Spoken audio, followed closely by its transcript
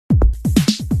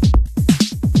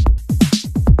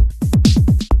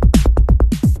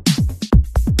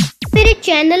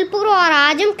Channel पर और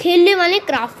आज हम खेलने वाले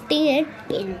क्राफ्टिंग एंड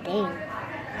पेंटिंग।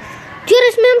 फिर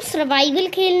इसमें हम सर्वाइवल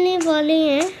खेलने वाले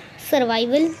हैं।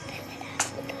 Survival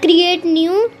create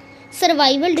new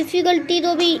survival difficulty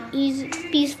तो भी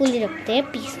पीसफुली रखते हैं।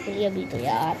 पीसफुली अभी तो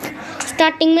यार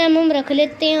स्टार्टिंग में हम रख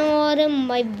लेते हैं। और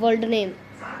माय वर्ल्ड नेम,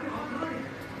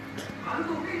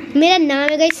 मेरा नाम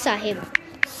है गाइस साहिब।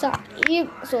 साहिब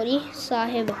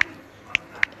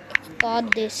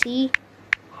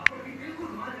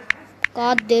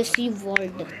का देसी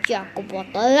वर्ल्ड। क्या को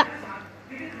पता है,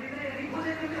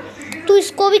 तो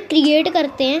इसको भी क्रिएट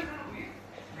करते हैं।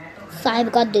 साहिब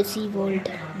का देसी वर्ल्ड,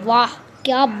 वाह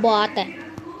क्या बात है।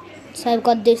 साहिब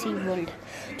का देसी वर्ल्ड।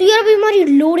 तो यार अभी हमारी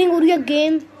लोडिंग हो रही है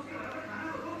गेम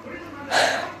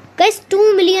गाइस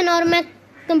 2 मिलियन। और मैं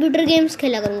कंप्यूटर गेम्स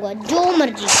खेला करूँगा, जो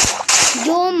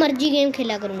मर्जी गेम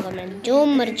खेला करूँगा मैं, जो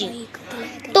मर्जी।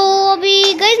 तो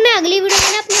अभी गाइस मैं अगली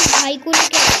वीडियो में अपने भाई को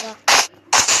लेके आऊँगा,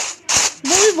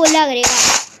 वो भी बोला करेगा।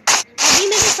 अभी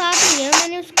मेरे साथ नहीं है,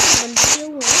 मैंने उसको बंद किया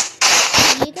हुआ है।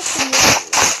 ये क्या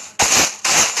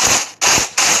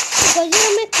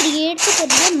हमें क्रिएट तो कर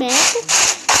दिया मैप।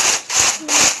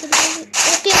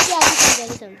 ओके आगे चल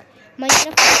जाएगी सब।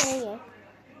 माइनक्राफ्ट नहीं है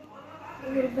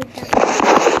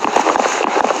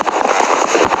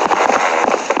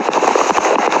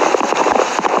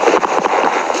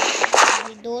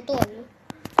दो तो अभी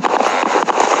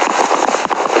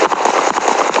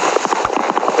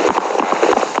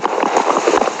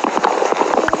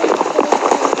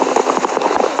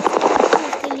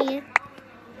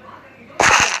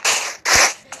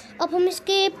अब हम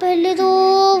इसके पहले तो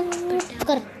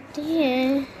करते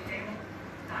हैं।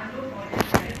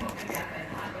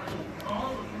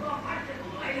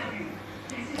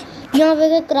 यहाँ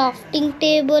पे क्राफ्टिंग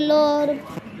टेबल और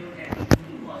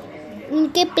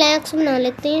इनके प्लैंक्स बना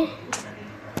लेते हैं।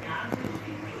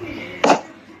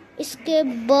 इसके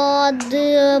बाद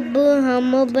अब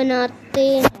हम बनाते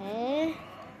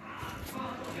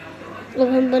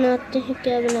हैं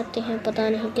क्या बनाते हैं पता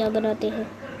नहीं क्या बनाते हैं।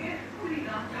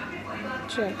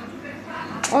 चल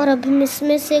और अभी हम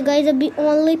इसमें से गाइस अभी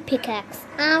ओनली पिकैक्स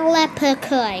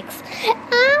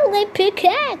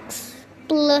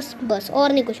प्लस बस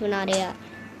और नहीं कुछ बना रहे यार।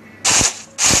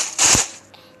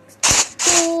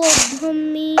 तो अब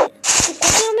हमें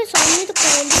सामने तो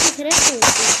कौन भी दिख रहा है,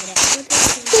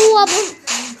 तो अब हम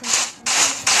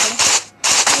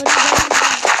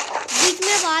बीच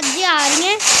में आवाजें आ रही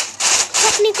हैं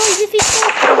टेक्निकल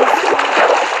डिफिकल्टी।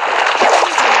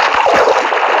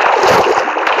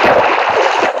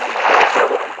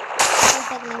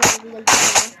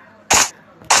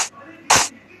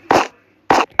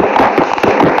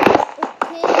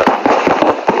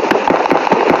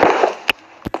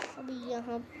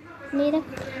 मेरा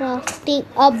क्राफ्टिंग,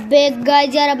 अबे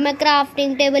गाइस यार अब मैं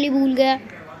क्राफ्टिंग टेबल ही भूल गया।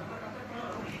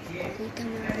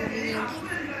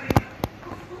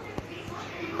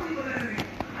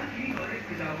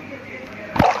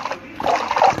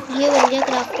 ये बन गया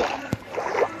क्राफ्टिंग।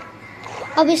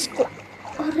 अब इसको,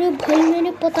 अरे भाई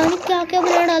मैंने पता नहीं क्या क्या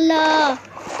बना डाला।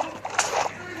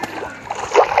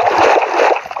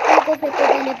 इनको फेंको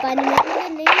पहले पानी में,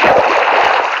 नहीं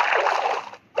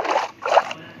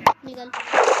निकल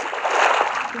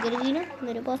गिर गई ना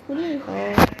मेरे पास पूरी।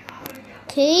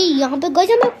 ओके यहाँ पे गाइस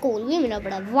हमें कोल भी मिला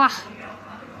बड़ा, वाह।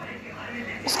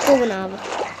 इसको बना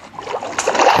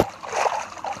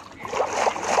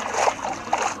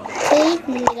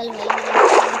निकल भाई निकल।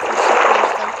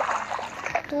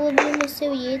 तो अभी हम इससे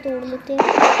ये तोड़ लेते हैं।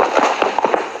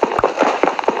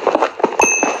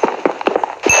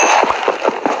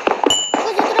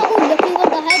 तो जितना को लकी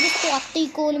करता है जिसको आते ही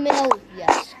कोल मेरा हो गया।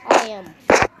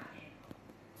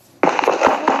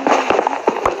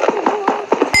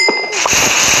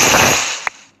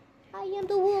 I am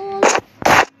the wall.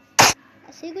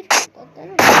 ऐसे कुछ होता है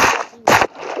ना।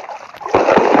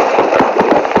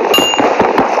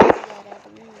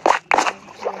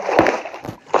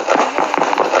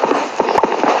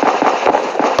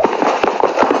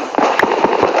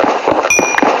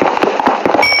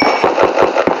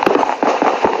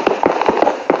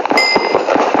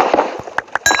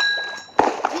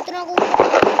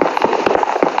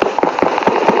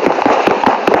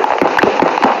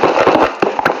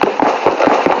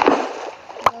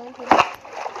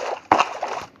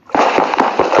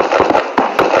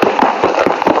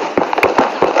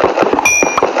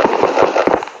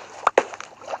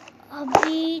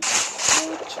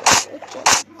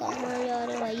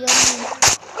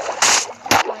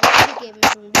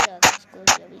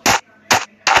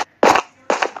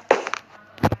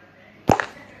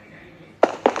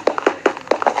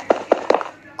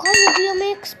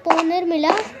 स्पॉनर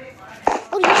मिला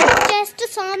और ये चेस्ट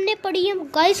सामने पड़ी है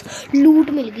गाइस, लूट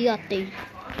मिल गई आते ही।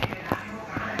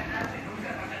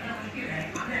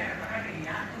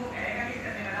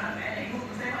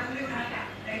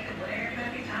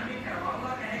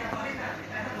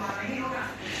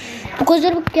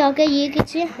 सर क्या क्या ये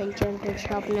किसी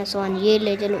अपना सामान ये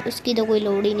ले चलो, इसकी तो कोई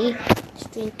लोड ही नहीं,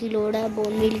 स्ट्रिंग की लोड है,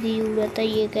 बोन मील की जरूरत है,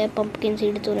 ये क्या है पंपकिन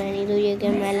सीड तो रहनी, तो ये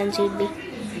क्या मेलन सीड भी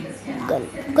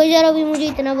कोई। यार अभी मुझे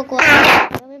इतना बकवास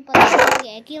हमें पता नहीं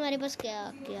है कि हमारे पास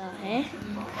क्या क्या है।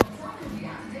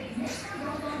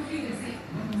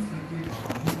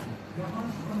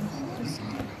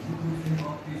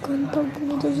 कंपाउंड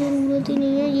की तो जरूरत ही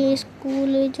नहीं है, ये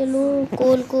स्कूल है, चलो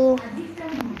कोल को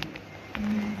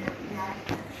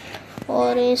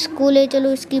और स्कूल है,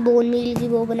 चलो इसकी बोन मील की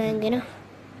वो बनाएंगे ना।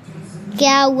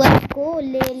 क्या हुआ इसको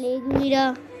ले लेगी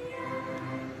मेरा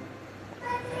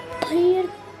भाई यार,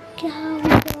 क्या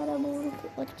हुआ बोन।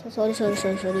 अच्छा सॉरी सॉरी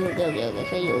सॉरी सॉरी, हो गया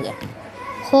सही हो गया।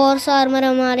 हॉर्स आर्मर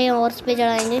हमारे हॉर्स पे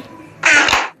चढ़ाएंगे,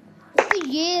 तो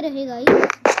ये रहेगा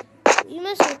ये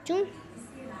मैं सोचूं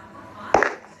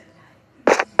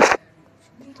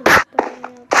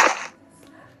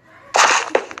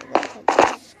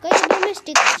कहीं में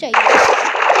स्टिक्स चाहिए।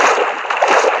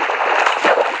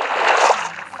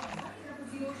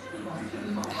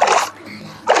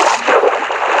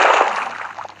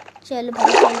 चल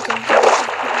भाई चल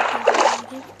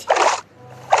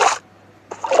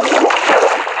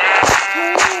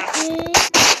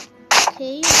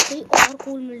और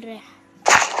कूल मिल रहा है।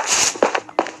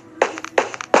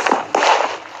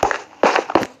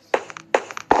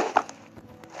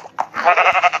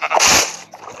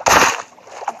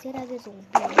 आगे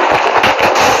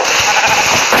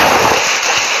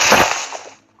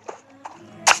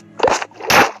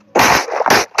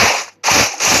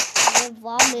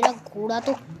वाह मेरा घोड़ा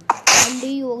तो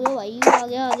ठंडी हो गया भाई, आ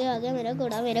गया मेरा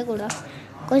घोड़ा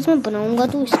कुछ मैं बनाऊंगा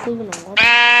तो इसको ही बनाऊंगा।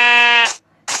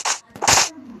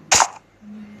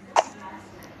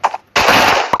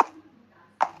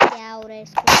 क्या हो रहा है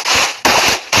इसको,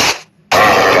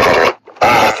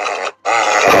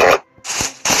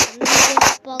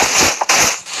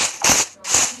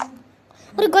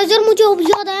 अरे गजर मुझे अब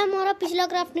याद आया, हमारा पिछला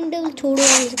क्राफ्टिंग टेबल छोड़ो,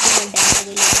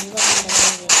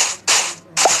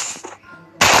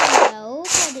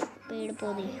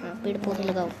 पेड़ पौधे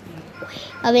लगाओ।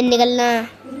 अबे निकलना,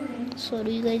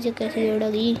 सॉरी गाइस ये कैसे उड़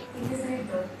गई।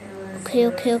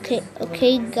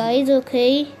 ओके गाइस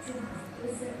ओके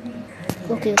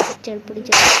चल पड़ी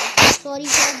चल, सॉरी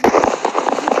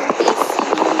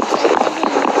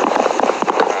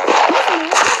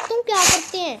तुम क्या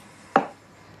करते हैं।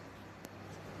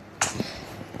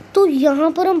 तो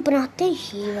यहाँ पर हम बनाते हैं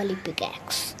ये वाली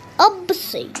पिकैक्स। अब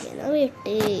सही है ना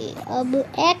बेटे, अब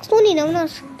एक्स तो नहीं ना बना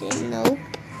सकते ना।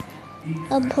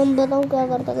 अब हम बताऊँ क्या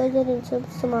करता है, जब इन सब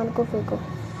सामान को फेंको।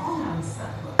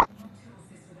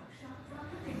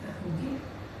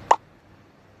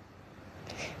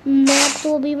 मैं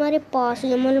तो अभी हमारे पास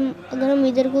है, मतलब अगर हम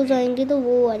इधर को जाएंगे तो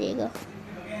वो आ जाएगा।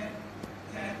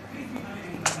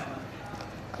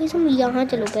 कैसे हम यहाँ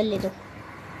चलो पहले तो,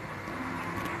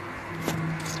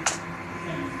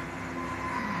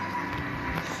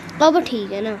 अब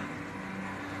ठीक है ना।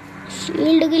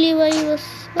 शील्ड के लिए भाई बस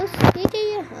ये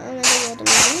चाहिए। हाँ मैं तो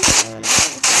बहुत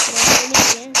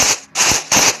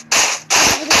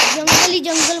जंगल ही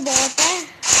जंगल बहुत है।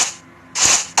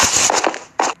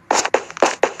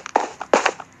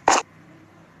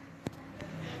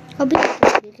 अभी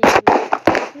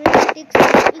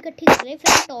इकट्ठी कर रहे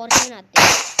फिर टॉर्च बनाते हैं।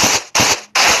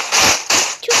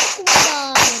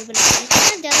 छुटकुदार बनाते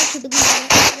हैं, ज़्यादा छुटकुदार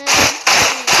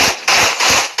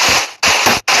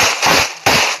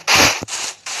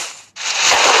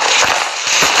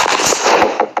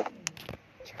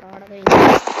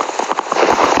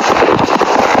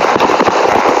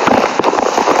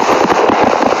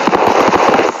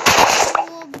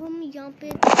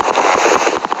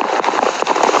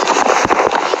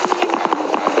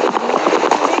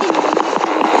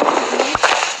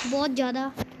बहुत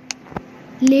ज़्यादा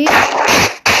लेट,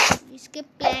 इसके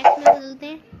प्लैंक में बदलते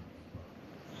हैं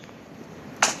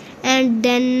and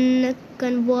then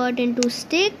convert into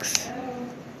sticks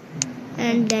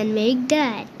and then make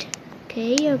that.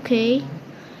 Okay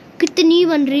कितनी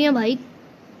बन रही हैं भाई,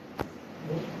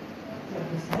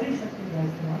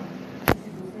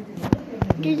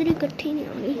 इकट्ठी नहीं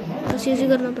हो रही, बस ऐसे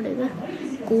करना पड़ेगा।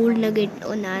 कोल्ड नगेट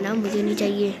और ना मुझे नहीं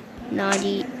चाहिए, ना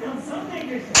जी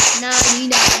ना जी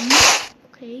ना जी।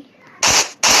 ओके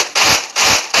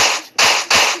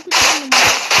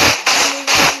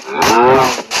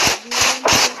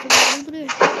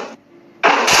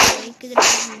किधर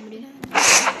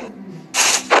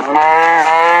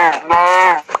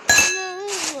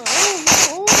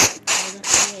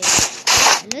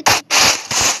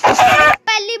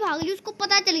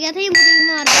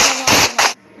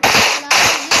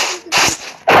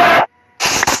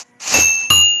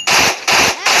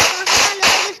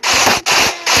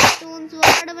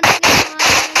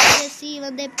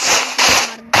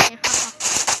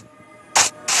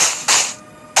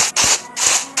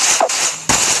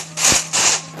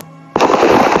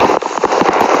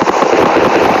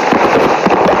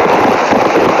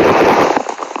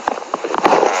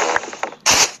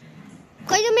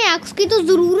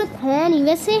है नहीं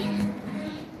वैसे।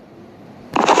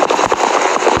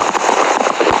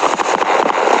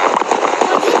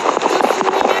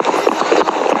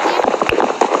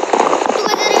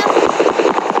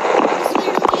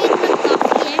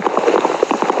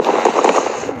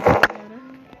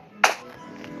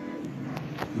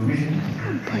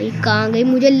 भाई कहाँ गई?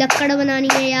 मुझे लकड़ बनानी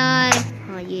है यार।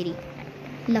 हाँ ये रही,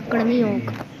 लकड़ नहीं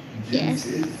होगा। Yes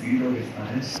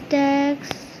stacks.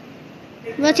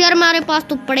 वैसे यार हमारे पास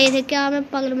तो पड़े थे, क्या मैं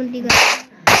पागलमंदी कर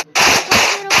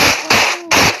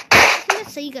मैं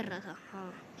सही कर रहा था।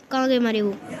 हाँ कहाँ गए हमारे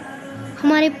वो?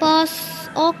 हमारे पास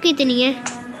ऑक कितनी है?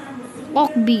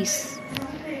 ऑक 20।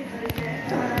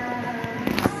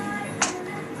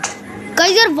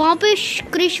 कई यार वहाँ पे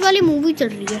क्रिश वाली मूवी चल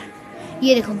रही है।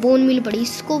 ये देखो बोन मिल पड़ी,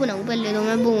 इसको बनाऊं पहले तो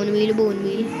मैं। Bone meal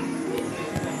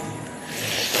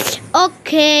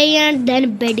okay and then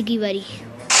bed की बारी।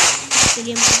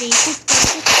 चलिए हम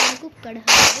कुकड़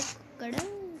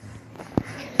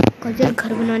कजर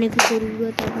घर बनाने की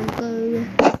जरूरत है हमको।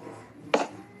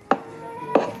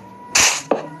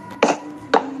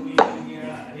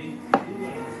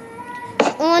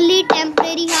 Only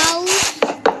temporary house.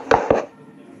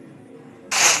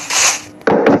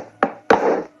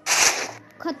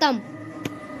 खत्म।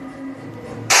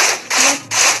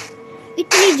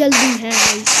 इतनी जल्दी है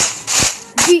भाई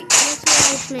जी।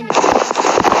 उसमें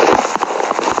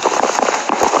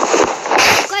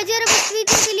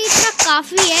के लिए इतना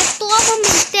काफी है। तो अब हम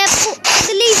मिलते हैं आपको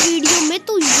अगली वीडियो में।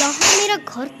 तो यहाँ मेरा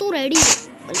घर तो रेडी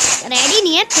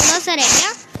नहीं है, थोड़ा सा रह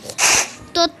गया।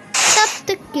 तो तब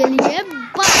तक के लिए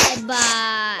बाय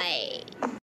बाय।